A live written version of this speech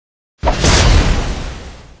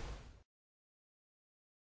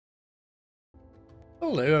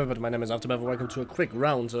Hello everybody, my name is Aftermath. Welcome to a quick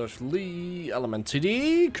round of Lee Element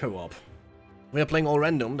TD co-op. We are playing all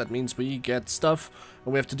random, that means we get stuff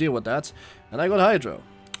and we have to deal with that. And I got Hydro.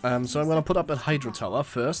 So I'm gonna put up a Hydro tower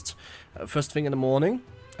first thing in the morning.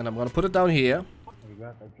 And I'm gonna put it down here.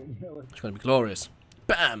 It's gonna be glorious.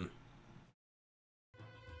 Bam!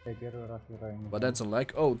 But that's a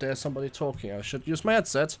lag. Oh, there's somebody talking. I should use my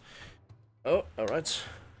headset. Oh, alright.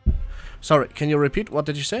 Sorry, can you repeat? What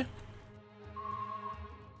did you say?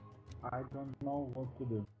 I don't know what to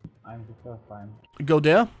do. I'm the first time. Go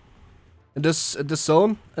there, in this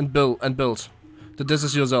zone, and build. This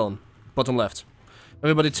is your zone, bottom left.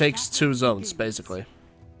 Everybody takes 2 zones basically.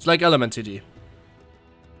 It's like element TD.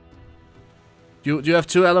 You have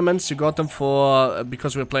 2 elements. You got them for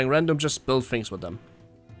because we're playing random. Just build things with them.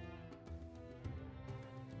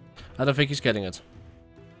 I don't think he's getting it.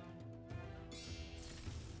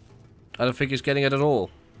 I don't think he's getting it at all.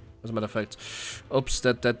 As a matter of fact. Oops,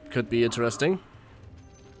 that could be interesting.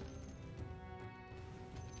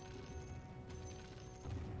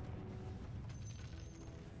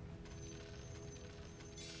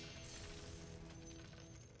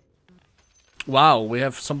 Wow, we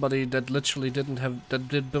have somebody that literally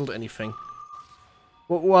didn't build anything.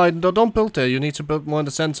 Well, why? Don't build there, you need to build more in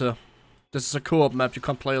the center. This is a co-op map, you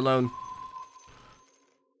can't play alone.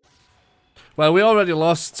 Well, we already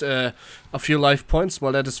lost a few life points.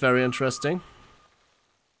 Well, that is very interesting.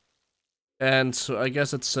 And so I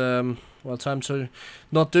guess it's well, time to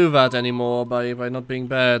not do that anymore by not being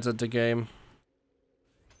bad at the game.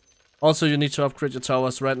 Also, you need to upgrade your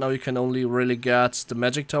towers. Right now you can only really get the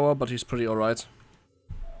magic tower, but he's pretty alright.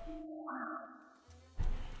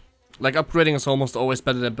 Like, upgrading is almost always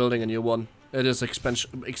better than building a new one. It is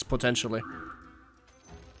exponentially.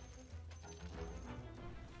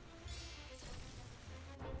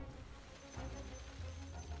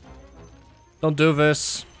 Don't do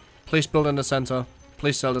this. Please build in the center.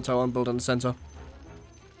 Please sell the tower and build in the center.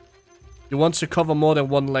 You want to cover more than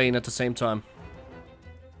one lane at the same time.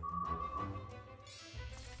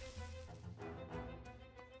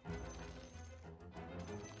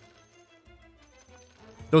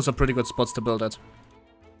 Those are pretty good spots to build at.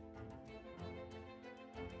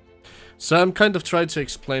 So I'm kind of trying to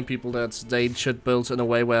explain people that they should build in a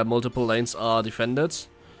way where multiple lanes are defended.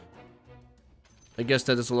 I guess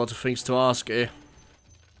that is a lot of things to ask, eh?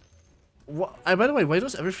 What? By the way, why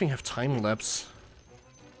does everything have time-lapse?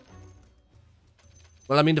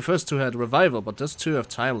 Well, I mean, the first 2 had revival, but those 2 have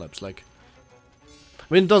time-lapse, like...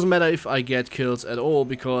 I mean, it doesn't matter if I get killed at all,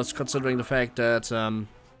 because considering the fact that,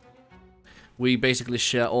 we basically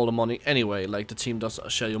share all the money anyway, like the team does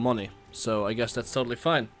share your money. So I guess that's totally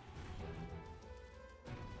fine.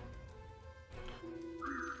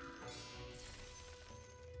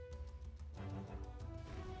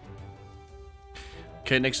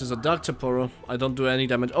 Okay, next is a Dark Tempora. I don't do any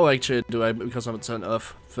damage. Oh, actually I do, because it's an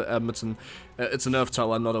earth. It's an earth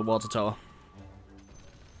tower, not a water tower.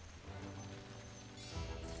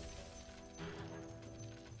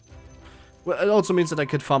 Well, it also means that I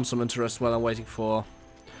could farm some interest while I'm waiting for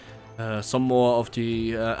some more of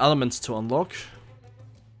the elements to unlock.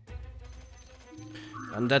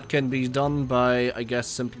 And that can be done by, I guess,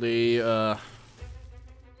 simply, as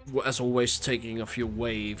always, taking a few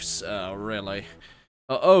waves, really.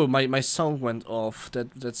 Oh, my sound went off.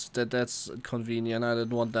 That's convenient. I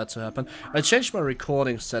didn't want that to happen. I changed my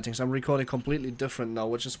recording settings. I'm recording completely different now,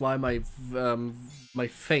 which is why my my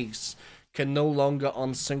face can no longer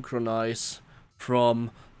unsynchronize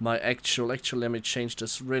from my actual. Actually, let me change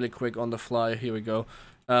this really quick on the fly. Here we go.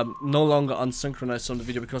 No longer unsynchronized on the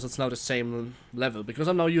video because it's now the same level. Because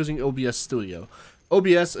I'm now using OBS Studio.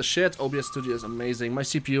 OBS, a shared OBS Studio is amazing. My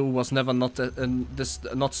CPU was never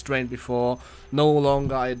not strained before. No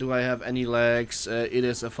longer do I have any lags. It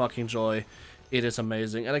is a fucking joy. It is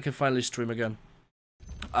amazing, and I can finally stream again.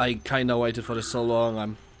 I kinda waited for this so long.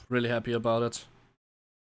 I'm really happy about it,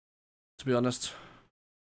 to be honest.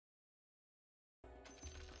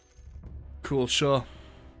 Cool, sure.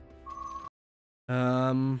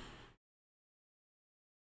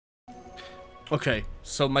 Okay,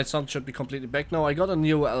 so my sound should be completely back now. I got a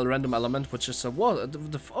new random element, which is a what?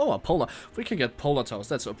 Oh, a polar. We can get polar towers.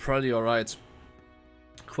 That's pretty alright.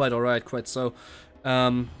 Quite alright, quite so.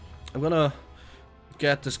 I'm gonna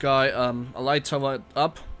get this guy a light tower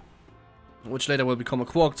up, which later will become a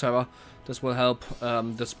quark tower. This will help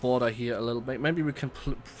this border here a little bit. Maybe we can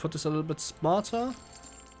put this a little bit smarter.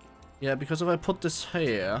 Yeah, because if I put this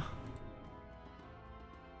here,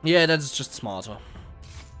 yeah, that is just smarter.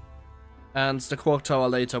 And the quark tower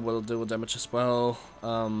later will do damage as well.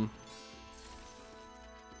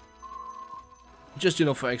 Just, you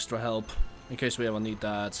know, for extra help. in case we ever need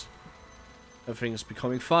that. Everything is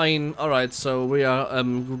becoming fine. Alright, so we are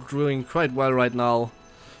doing quite well right now.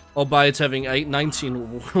 Albeit having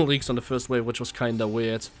 19 leaks on the first wave, which was kinda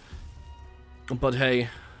weird. But hey,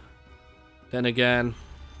 then again,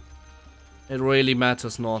 it really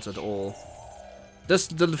matters not at all.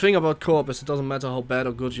 The thing about co-op is it doesn't matter how bad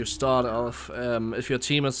or good you start off. If your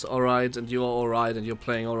team is alright and you're alright and you're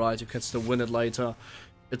playing alright, you can still win it later.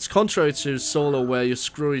 It's contrary to solo where you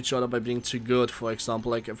screw each other by being too good, for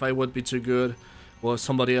example. Like if I would be too good or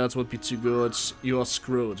somebody else would be too good, you are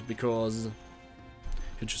screwed because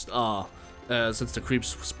you just are. Since the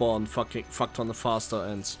creeps spawn fucked on the faster,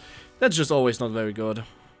 and that's just always not very good.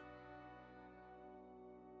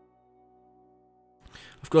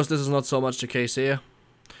 Of course, this is not so much the case here,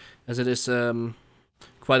 as it is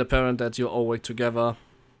quite apparent that you're always together.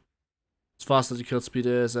 As fast as the kill speed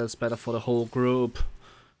is, it's better for the whole group.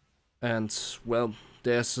 And, well,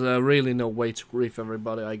 there's really no way to grief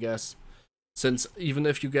everybody, I guess. Since even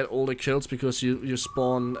if you get all the kills because you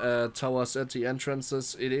spawn towers at the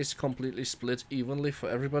entrances, it is completely split evenly for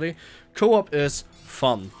everybody. Co-op is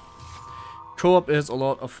fun. Co-op is a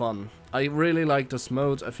lot of fun. I really like this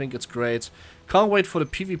mode, I think it's great. Can't wait for the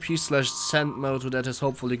PvP/sand mode that is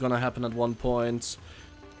hopefully gonna happen at one point.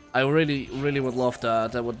 I really would love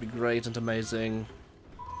that, that would be great and amazing.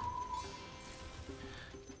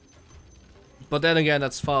 But then again,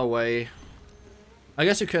 that's far away. I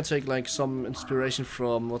guess you can take like some inspiration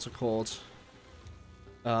from, what's it called?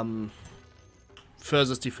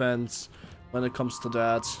 Versus defense when it comes to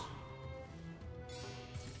that.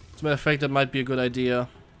 As a matter of fact, that might be a good idea.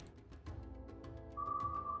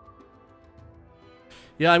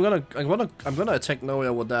 Yeah, I'm gonna attack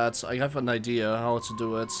Noya with that. I have an idea how to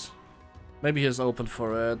do it. Maybe he's open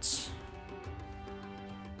for it.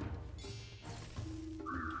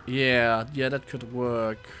 Yeah, that could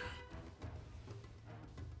work.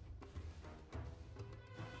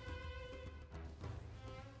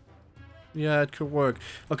 Yeah, it could work.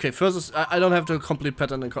 Okay, first, I don't have the complete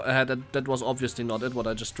pattern ahead. That was obviously not it, what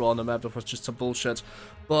I just draw on the map. That was just some bullshit.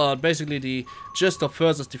 But basically, the gist of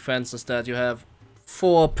Versus defense is that you have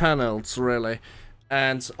 4 panels, really.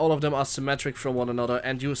 And all of them are symmetric from one another.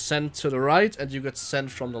 And you send to the right, and you get sent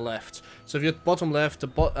from the left. So if you're bottom left,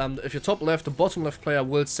 if you're top left, the bottom left player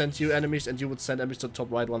will send you enemies, and you would send enemies to the top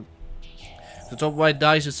right one. If the top right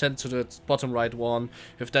dies, you send to the bottom right one.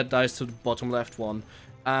 If that dies, to the bottom left one.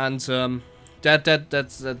 And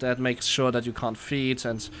that makes sure that you can't feed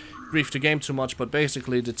and grief the game too much. But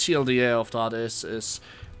basically, the TLDR of that is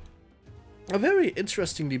a very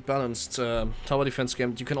interestingly balanced tower defense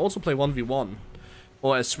game. You can also play 1v1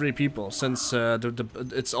 or as 3 people, since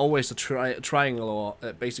it's always a triangle or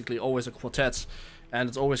basically always a quartet, and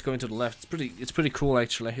it's always going to the left. It's pretty cool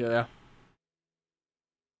actually here. Yeah.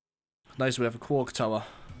 Nice, we have a quark tower.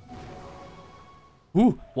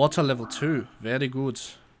 Ooh, water level 2. Very good.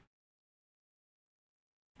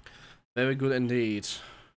 Very good indeed.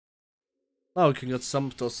 Now we can get some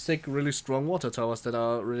of those sick, really strong water towers that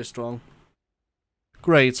are really strong.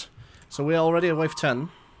 Great. So we are already at wave 10.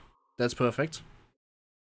 That's perfect.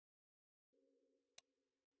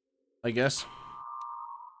 I guess.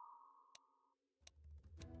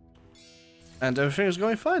 And everything is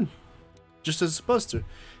going fine. Just as it's supposed to.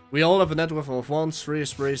 We all have a net worth of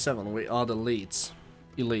 1337. We are the leads.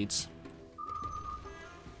 Elites.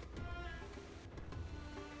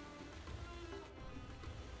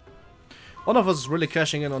 One of us is really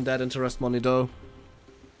cashing in on that interest money though.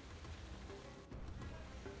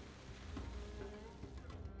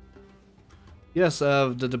 Yes,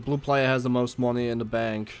 the blue player has the most money in the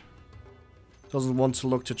bank. Doesn't want to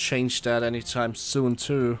look to change that anytime soon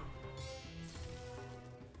too.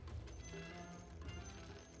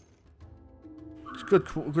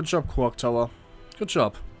 Good job, Quark Tower. Good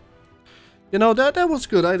job. You know, that was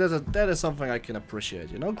good. That is something I can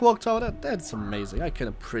appreciate. You know, Quark Tower, that's amazing. I can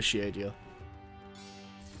appreciate you.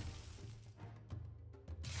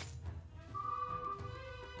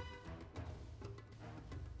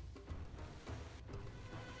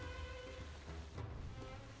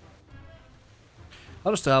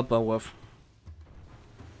 How does the help with?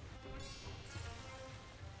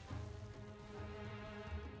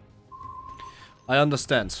 I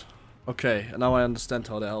understand. Okay, now I understand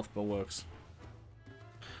how the health bar works.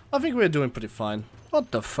 I think we're doing pretty fine.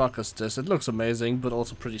 What the fuck is this? It looks amazing, but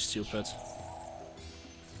also pretty stupid.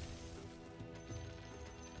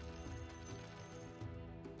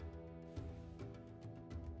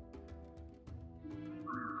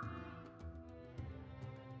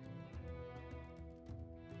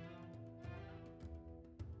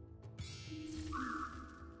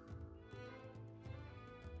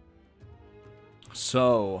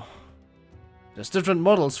 So, there's different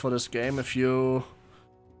models for this game. If you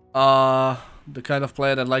are the kind of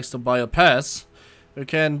player that likes to buy a pass, you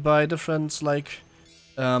can buy different, like,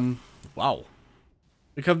 wow.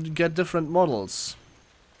 You can get different models.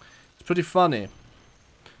 It's pretty funny.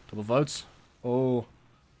 Double votes. Oh,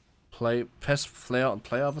 play pass player and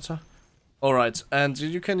player avatar. All right, and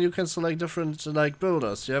you can select different like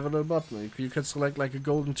builders. You have a little button. You can select like a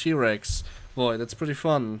golden T-Rex. Boy, that's pretty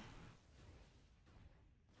fun.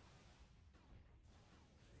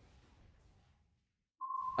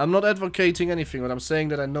 I'm not advocating anything, but I'm saying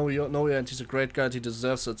that I know and he's a great guy. He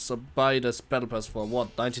deserves it. So buy this battle pass for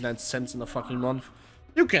what, 99 cents in a fucking month?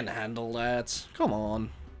 You can handle that. Come on.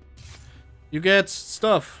 You get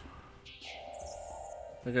stuff,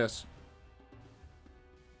 I guess.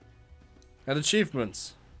 And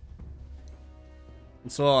achievements.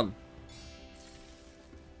 And so on.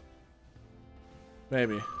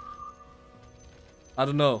 Maybe. I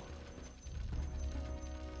don't know.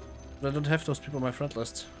 But I don't have those people on my friend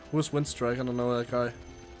list. Who's Windstrike? I don't know that guy.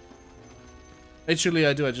 Actually,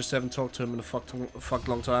 I do. I just haven't talked to him in a fuck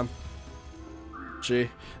long time. Gee.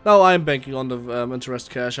 Now I'm banking on the interest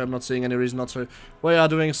cash. I'm not seeing any reason not to. We are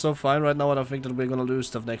doing so fine right now. I don't think that we're gonna lose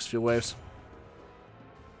the next few waves.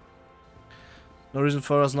 No reason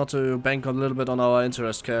for us not to bank a little bit on our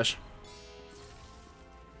interest cash.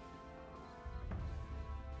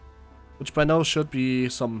 Which by now should be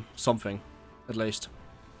something, at least.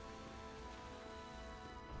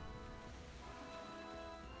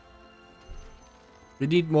 We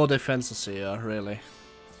need more defenses here, really.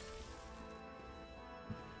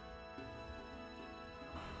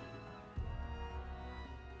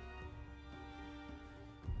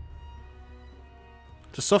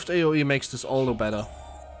 The soft AoE makes this all the better.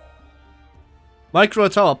 Micro a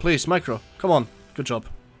tower, please, micro. Come on, good job.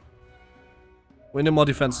 We need more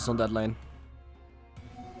defenses on that lane.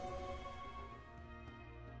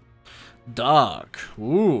 Dark.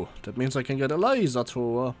 Ooh, that means I can get a laser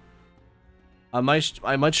tower. I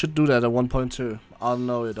might should do that at 1.2. I'll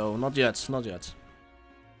know it though. Not yet, not yet.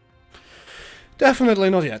 Definitely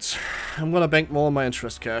not yet. I'm gonna bank more on my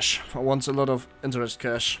interest cash. I want a lot of interest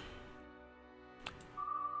cash.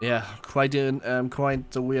 Yeah, quite a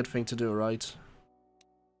weird thing to do, right?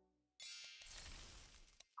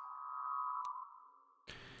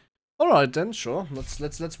 Alright then, sure.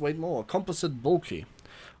 Let's wait more. Composite bulky.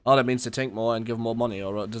 Oh, that means they tank more and give more money,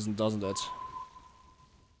 or doesn't it?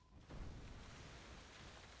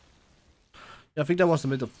 Yeah, I think that was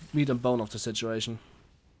the meat and bone of the situation.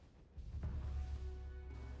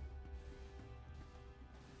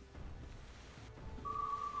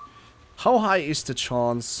 How high is the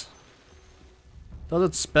chance? Does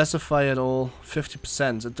it specify at all?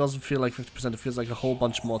 50%. It doesn't feel like 50%. It feels like a whole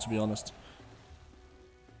bunch more, to be honest.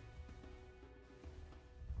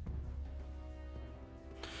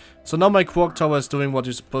 So now my Quark Tower is doing what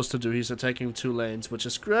he's supposed to do. He's attacking 2 lanes, which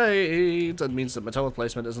is great. That means that my tower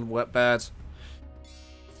placement isn't bad.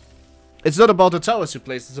 It's not about the towers you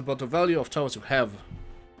place, it's about the value of towers you have.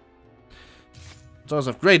 Towers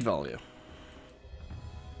have great value.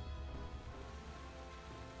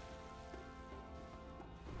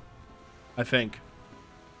 I think.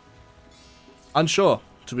 Unsure,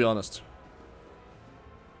 to be honest.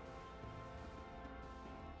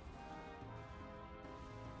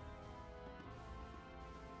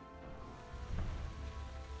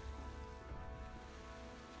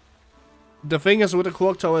 The thing is with the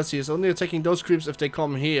Quark Towers, he is only attacking those creeps if they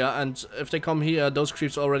come here, and if they come here, those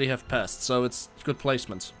creeps already have passed, so it's good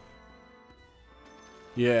placement.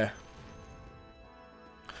 Yeah.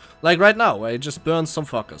 Like right now, where he just burns some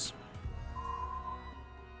fuckers.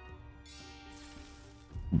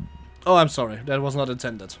 Oh, I'm sorry, that was not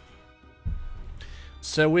intended.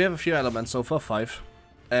 So we have a few elements so far, 5.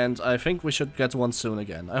 And I think we should get one soon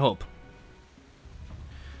again, I hope.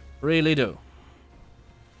 Really do.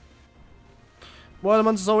 More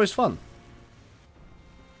elements is always fun.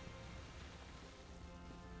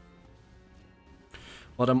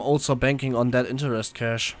 But I'm also banking on that interest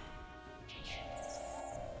cash.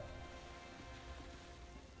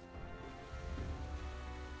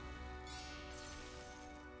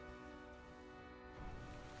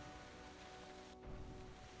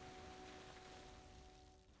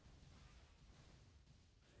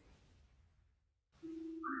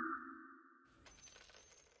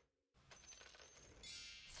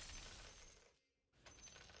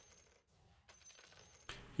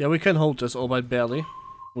 Yeah, we can hold this, albeit barely.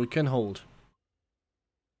 We can hold.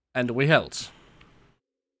 And we held.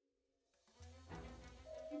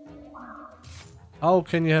 How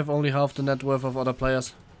can you have only half the net worth of other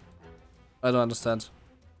players? I don't understand.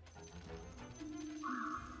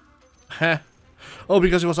 Heh. Oh,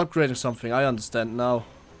 because he was upgrading something. I understand now.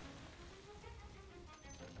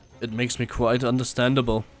 It makes me quite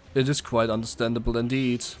understandable. It is quite understandable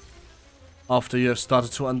indeed. After you have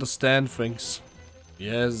started to understand things.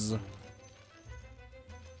 Yes.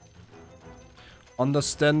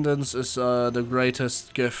 Understandance is the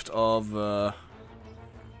greatest gift of...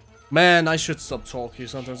 Man, I should stop talking.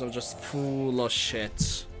 Sometimes I'm just full of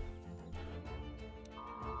shit.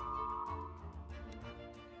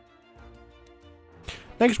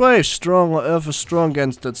 Next wave, strong. Earth is strong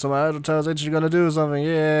against it, so my idle tower is actually gonna do something.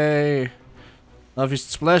 Yay! Now if you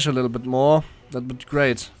splash a little bit more, that would be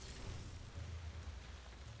great.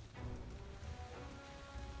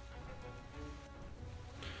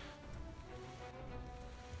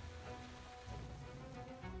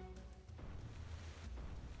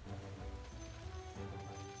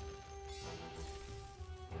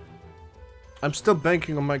 I'm still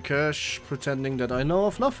banking on my cash, pretending that I know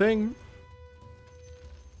of nothing.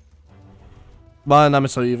 Man, I'm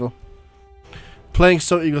so evil. Playing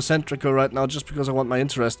so egocentrical right now just because I want my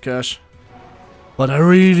interest cash. But I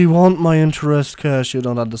really want my interest cash, you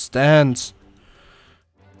don't understand.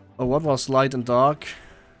 Oh, what was light and dark?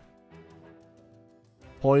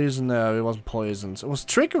 Poison? No, it wasn't poisons. It was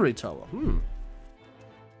trickery tower.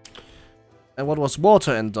 And what was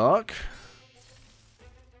water and dark?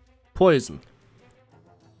 Poison.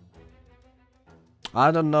 I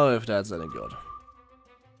don't know if that's any good.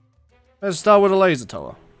 Let's start with a laser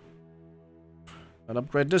tower. And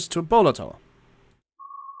upgrade this to a bowler tower.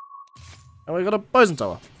 And we got a poison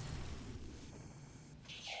tower.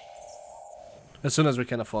 As soon as we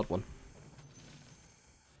can afford one.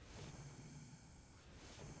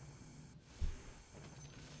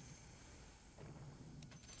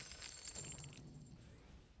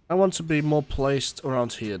 I want to be more placed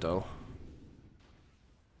around here though.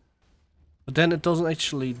 But then it doesn't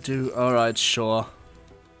actually do... Alright, sure.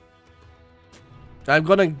 I'm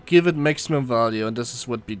gonna give it maximum value, and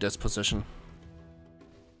would be this position.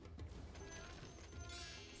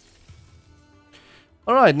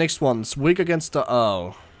 Alright, next one's weak against the...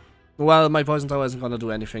 Oh. Well, my poison tower isn't gonna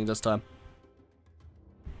do anything this time.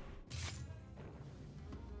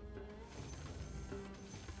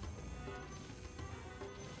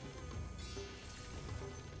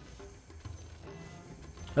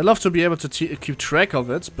 I'd love to be able to keep track of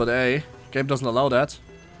it, but hey, game doesn't allow that.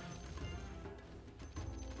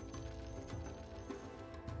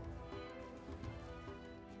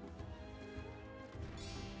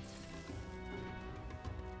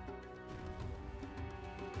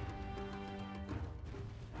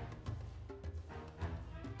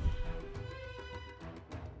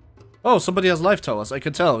 Oh, somebody has life towers, I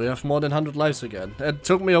can tell. We have more than 100 lives again. It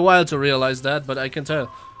took me a while to realize that, but I can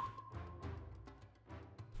tell.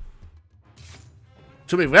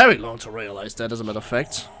 Took me very long to realize that, as a matter of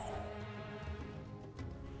fact.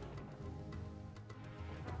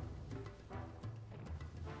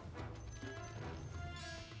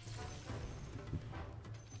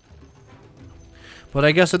 But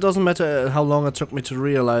I guess it doesn't matter how long it took me to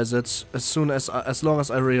realize it, as long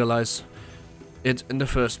as I realize it in the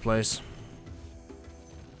first place.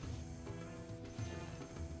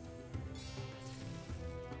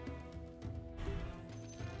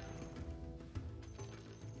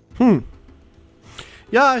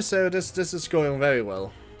 Yeah, I say this is going very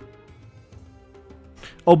well.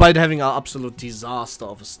 Oh, by having an absolute disaster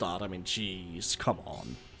of a start. I mean, jeez, come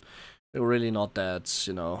on. We're really not that,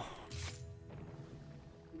 you know.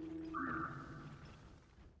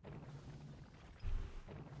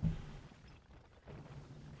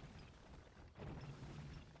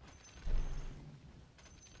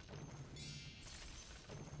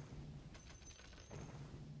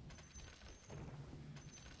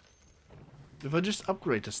 If I just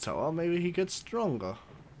upgrade this tower, maybe he gets stronger.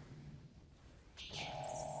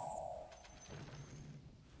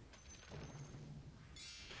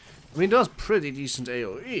 I mean, does pretty decent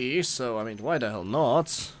AoE, so I mean, why the hell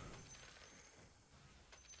not?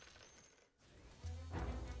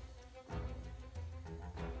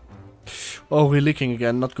 Oh, we're leaking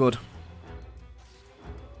again, not good.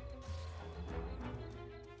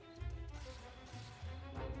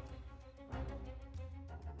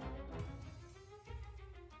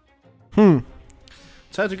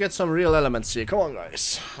 Time to get some real elements here. Come on,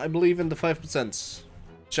 guys. I believe in the 5%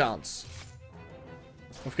 chance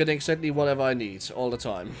of getting exactly whatever I need all the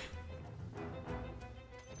time.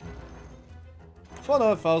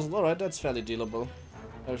 4,500. Alright, that's fairly dealable.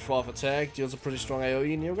 Have 4 attack, deals a pretty strong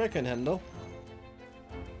AoE, new guy can handle.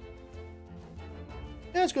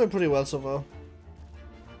 Yeah, it's going pretty well so far.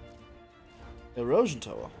 Erosion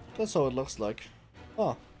tower. That's how it looks like.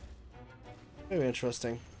 Oh. Very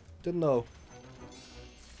interesting. Didn't know.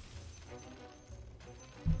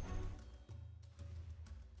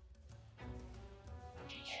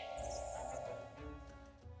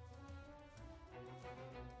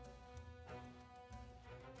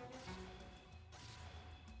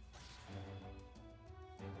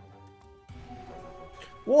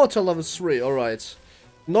 Water level 3, alright.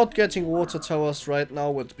 Not getting water towers right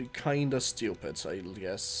now would be kinda stupid, I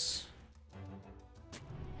guess.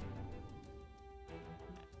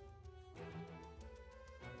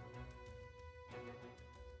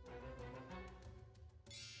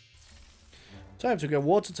 Time to get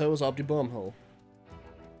water towers up the bomb hole.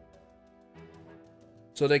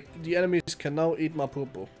 So the enemies can now eat my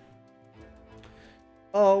poo-poo.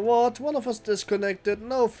 Oh, what? One of us disconnected?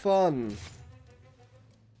 No fun.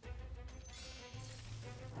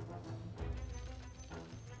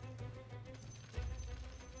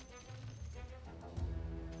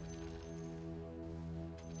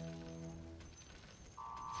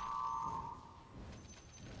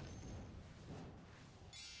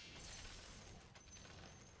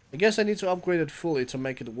 I guess I need to upgrade it fully to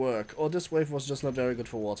make it work, or this wave was just not very good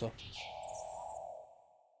for water.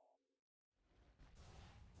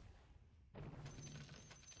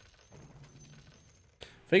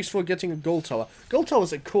 Thanks for getting a gold tower. Gold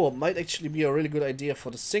towers at Coop might actually be a really good idea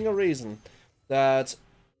for the single reason that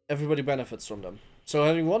everybody benefits from them. So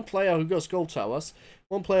having one player who goes gold towers,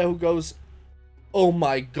 one player who goes... Oh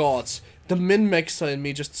my god, the min-maxer in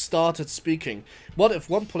me just started speaking. What if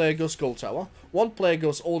one player goes gold tower, one player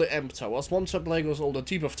goes all the amp towers, one player goes all the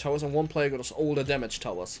debuff towers, and one player goes all the damage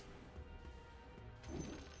towers?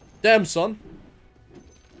 Damn, son.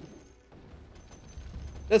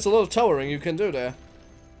 That's a lot of towering you can do there.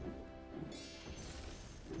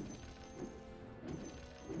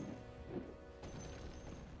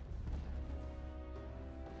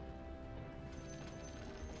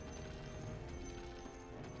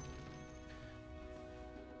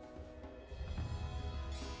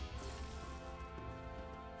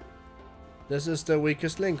 This is the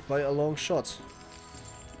weakest link by a long shot.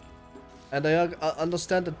 And I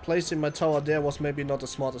understand that placing my tower there was maybe not the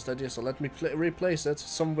smartest idea, so let me replace it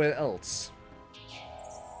somewhere else.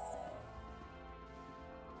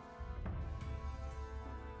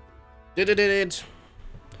 Did it.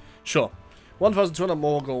 Sure. 1,200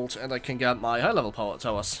 more gold and I can get my high level power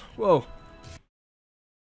towers. Whoa.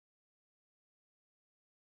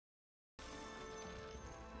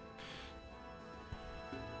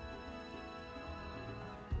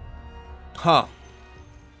 Huh.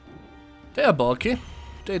 They are bulky.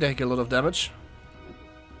 They take a lot of damage.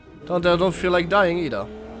 Don't feel like dying either.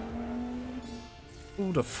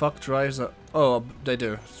 Who the fuck drives a... Oh, they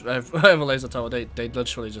do. I have a laser tower. They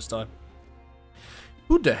literally just die.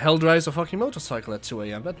 Who the hell drives a fucking motorcycle at 2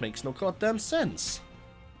 AM? That makes no goddamn sense.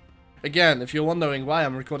 Again, if you're wondering why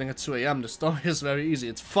I'm recording at 2 AM, the story is very easy.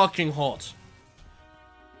 It's fucking hot.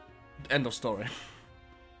 End of story.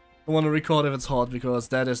 I want to record if it's hot because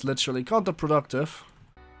that is literally counterproductive.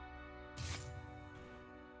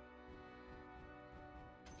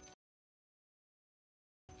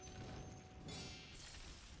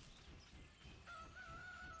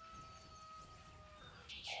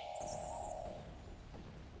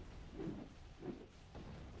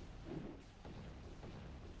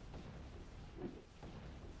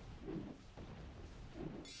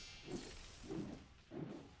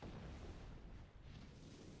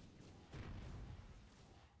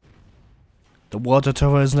 The water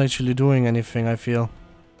tower isn't actually doing anything, I feel.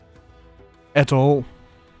 At all.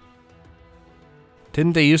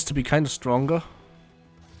 Didn't they used to be kind of stronger?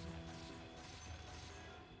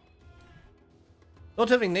 Not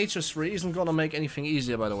having Nature's Free isn't gonna make anything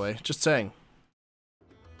easier, by the way. Just saying.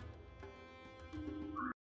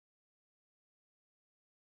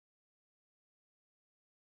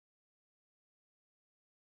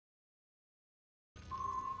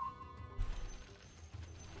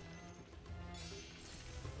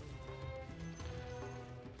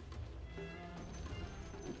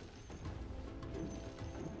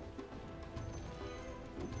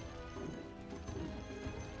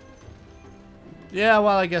 Yeah,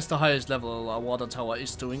 well, I guess the highest level water tower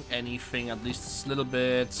is doing anything, at least a little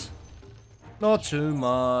bit. Not too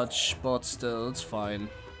much, but still, it's fine.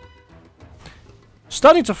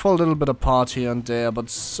 Starting to fall a little bit apart here and there,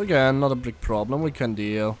 but again, not a big problem, we can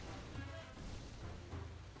deal.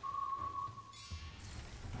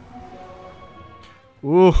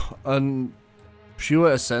 Ooh, and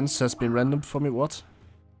pure essence has been randomed for me, what?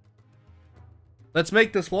 Let's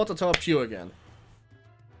make this water tower pure again.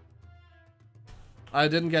 I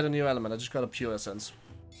didn't get a new element, I just got a pure essence.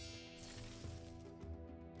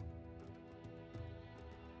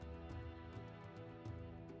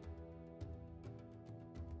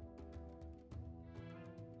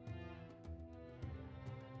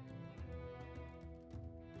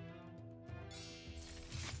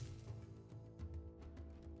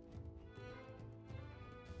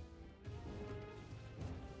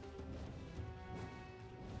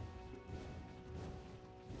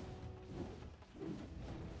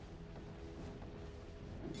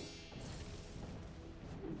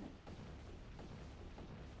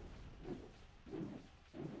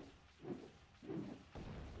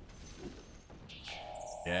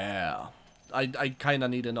 Yeah. I kinda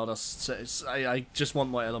need another... I just want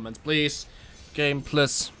more elements. Please. Game,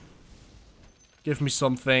 please. Give me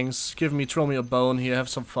some things. Throw me a bone here, have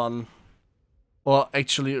some fun. Or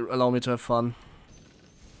actually allow me to have fun.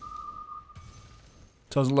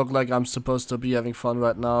 Doesn't look like I'm supposed to be having fun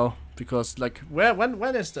right now. Because, like,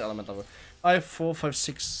 when is the element level? I have 4, 5,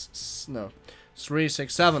 6... No. 3,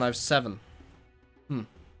 6, 7. I have 7.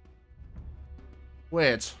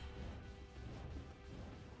 Weird.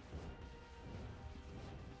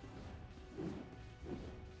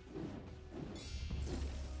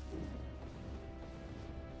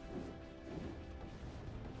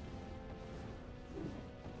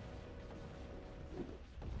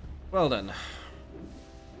 Well then.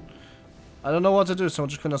 I don't know what to do, so I'm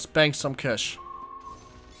just gonna spank some cash.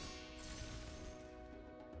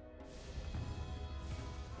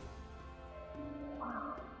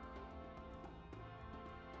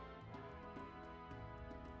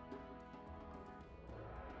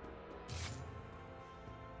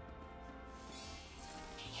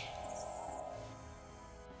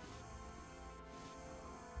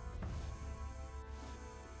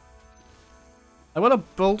 I want to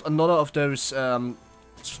build another of those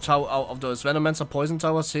Venomancer poison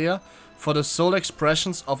towers here for the sole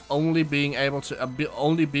expressions of only being able to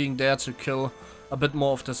only being there to kill a bit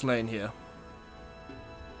more of this lane here.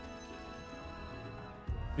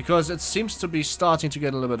 Because it seems to be starting to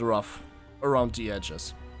get a little bit rough around the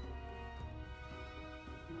edges.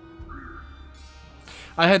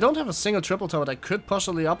 I don't have a single triple tower that I could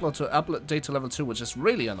possibly update to level 2, which is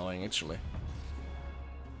really annoying actually.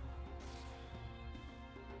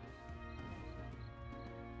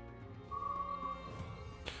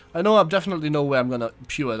 I know I definitely know where I'm gonna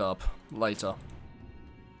pew it up later.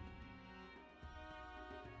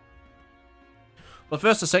 But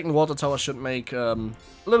first the second water tower should make a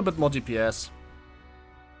little bit more DPS.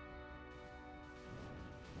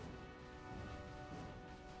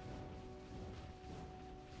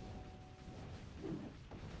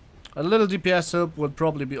 A little DPS help would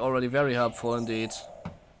probably be already very helpful indeed.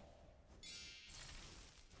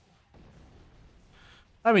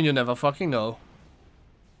 I mean, you never fucking know.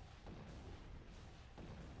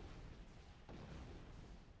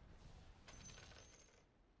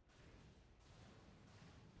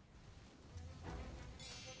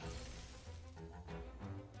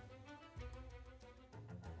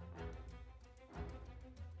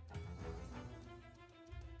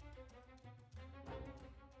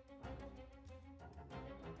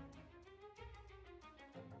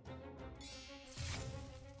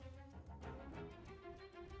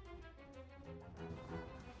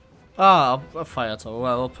 Ah, a fire tower.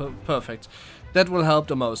 Well, perfect. That will help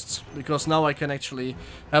the most, because now I can actually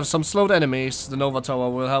have some slowed enemies. The Nova Tower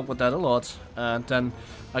will help with that a lot, and then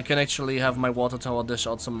I can actually have my water tower dish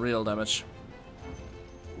out some real damage.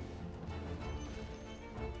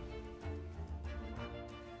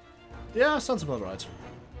 Yeah, sounds about right.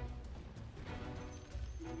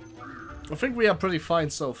 I think we are pretty fine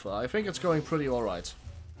so far. I think it's going pretty alright.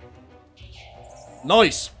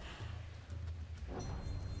 Nice!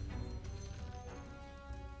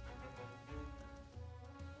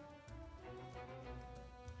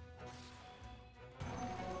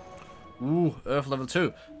 Ooh, Earth level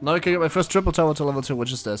 2. Now I can get my first triple tower to level 2,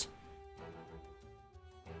 which is this.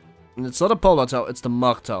 And it's not a polar tower, it's the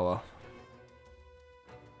Mach Tower.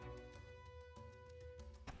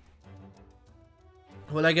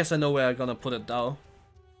 Well, I guess I know where I'm gonna put it down.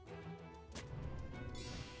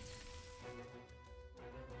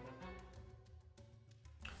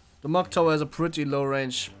 The Mach Tower has a pretty low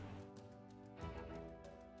range.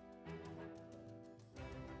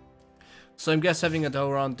 So I guess having it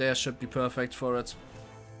around there should be perfect for it.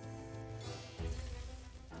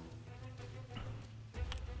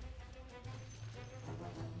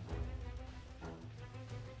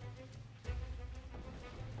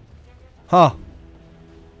 Huh.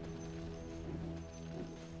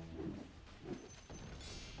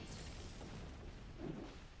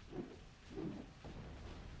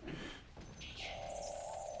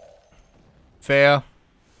 Fair.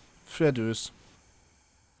 Fair dues.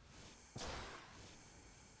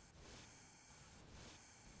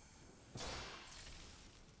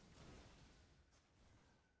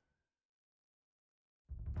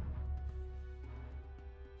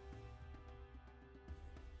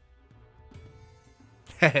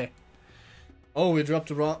 Oh, we dropped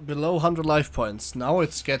below 100 life points. Now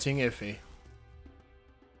it's getting iffy.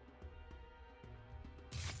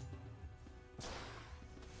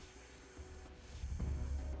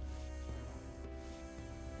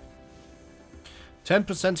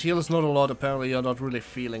 %10 heal is not a lot, apparently you're not really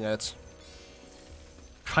feeling it.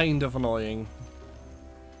 kind of annoying.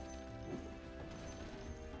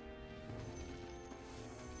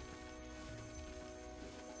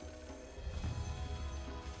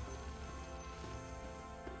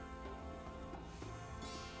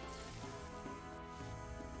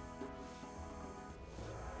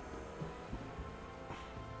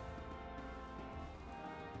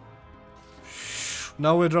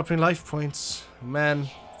 Now we're dropping life points. Man.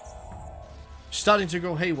 Starting to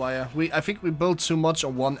go haywire. I think we built too much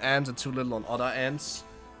on one end and too little on other ends.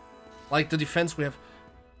 Like the defense we have.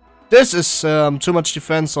 This is too much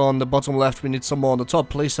defense on the bottom left. We need some more on the top.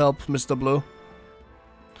 Please help, Mr. Blue.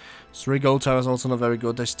 3 gold towers also not very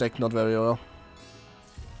good. They stack not very well.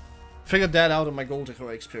 Figured that out in my gold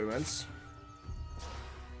decor experiments.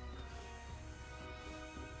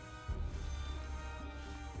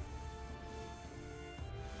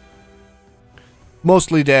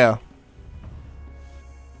 Mostly there.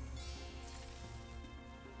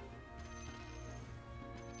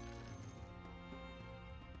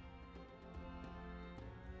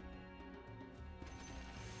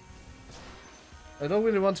 I don't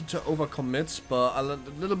really want him to overcommit, but a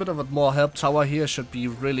little bit of a more help tower here should be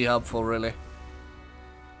really helpful, really.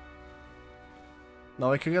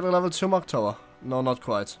 Now I can get a level 2 Mach tower. No, not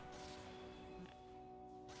quite.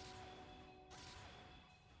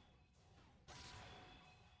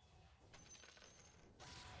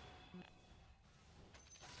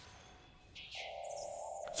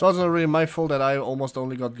 It's also not really my fault that I almost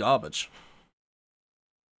only got garbage.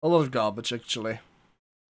 A lot of garbage, actually.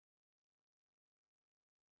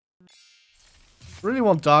 Really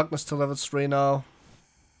want darkness to level 3 now.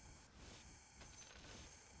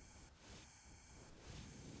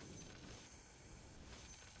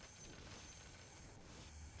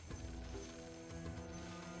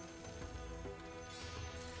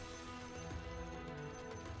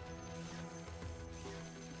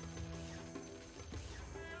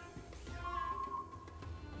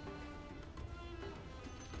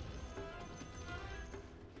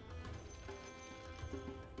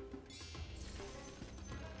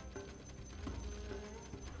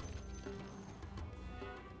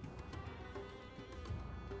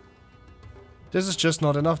 This is just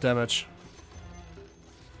not enough damage.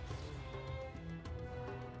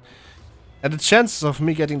 And the chances of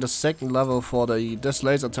me getting the second level for this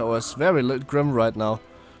laser tower is very grim right now.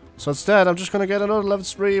 So instead, I'm just gonna get another level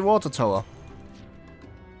 3 water tower.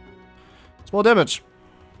 It's more damage.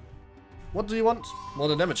 What do you want? More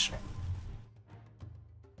than damage.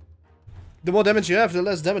 The more damage you have, the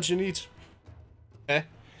less damage you need. Eh?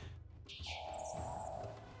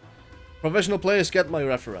 Professional players get my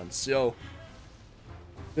reference, yo.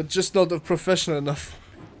 You're just not professional enough.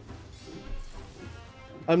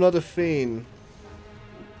 I'm not a fiend.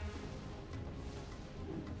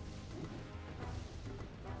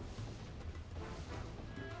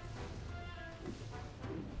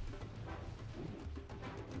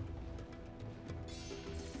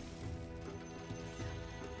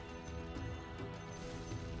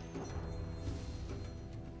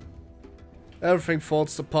 Everything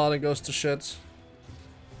falls apart and goes to shit.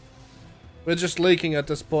 We're just leaking at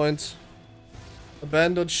this point.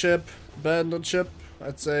 Abandoned ship,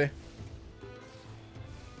 I'd say.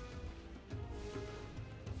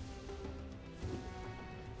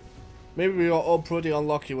 Maybe we are all pretty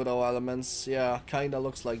unlucky with our elements. Yeah, kinda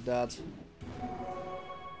looks like that.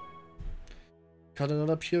 Got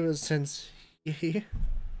another pure sense. Not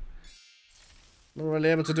really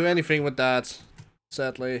able to do anything with that,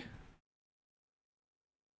 sadly.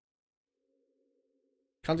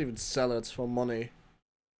 Can't even sell it for money.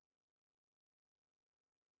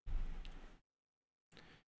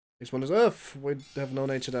 Next one is Earth. We have no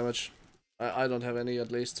nature damage. I don't have any,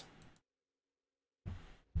 at least.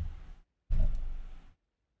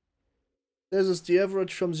 This is the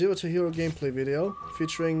average from 0 to hero gameplay video,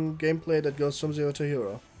 featuring gameplay that goes from 0 to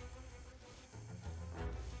hero.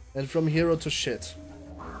 And from hero to shit.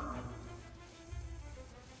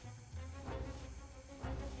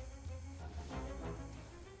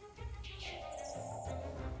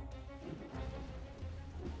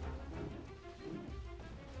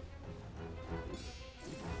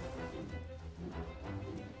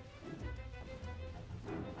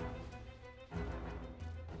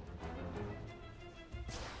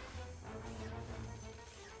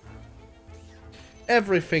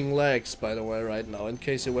 Everything lags, by the way, right now, in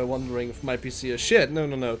case you were wondering if my PC is shit.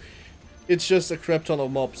 No. It's just a crap ton of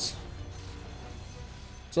mobs.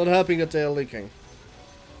 It's not helping that they are leaking.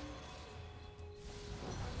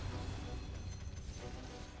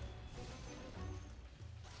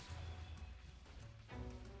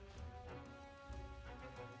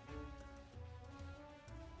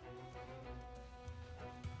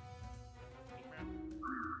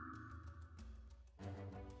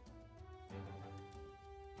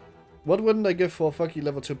 What wouldn't I give for a fucking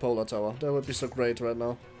level 2 polar tower? That would be so great right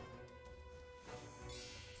now.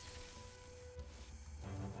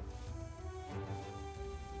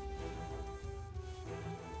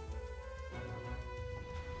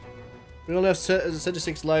 We only have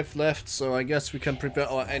 36 life left, so I guess we can prepare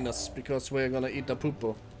our anus, because we're gonna eat the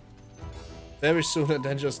poopo very soon and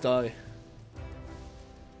then just die.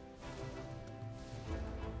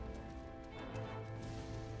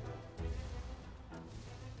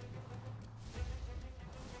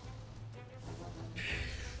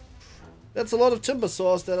 That's a lot of timber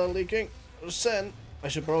saws that are leaking. Sand. I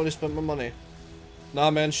should probably spend my money. Nah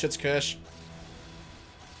man, shit's cash.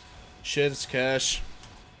 Shit's cash.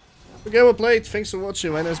 Okay, well played. Thanks for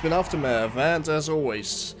watching. My name has been Aftermath, and as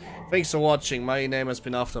always, thanks for watching. My name has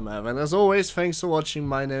been Aftermath, and as always, thanks for watching.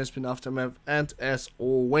 My name has been Aftermath, and as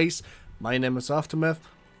always, my name is Aftermath.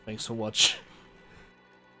 Thanks for watching.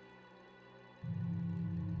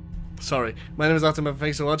 Sorry, my name is Aftermath.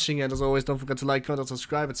 Thanks for watching, and as always, don't forget to like, comment, and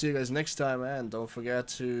subscribe. And see you guys next time. And don't forget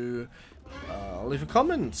to leave a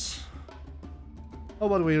comment. How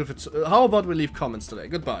about we leave comments today?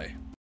 Goodbye.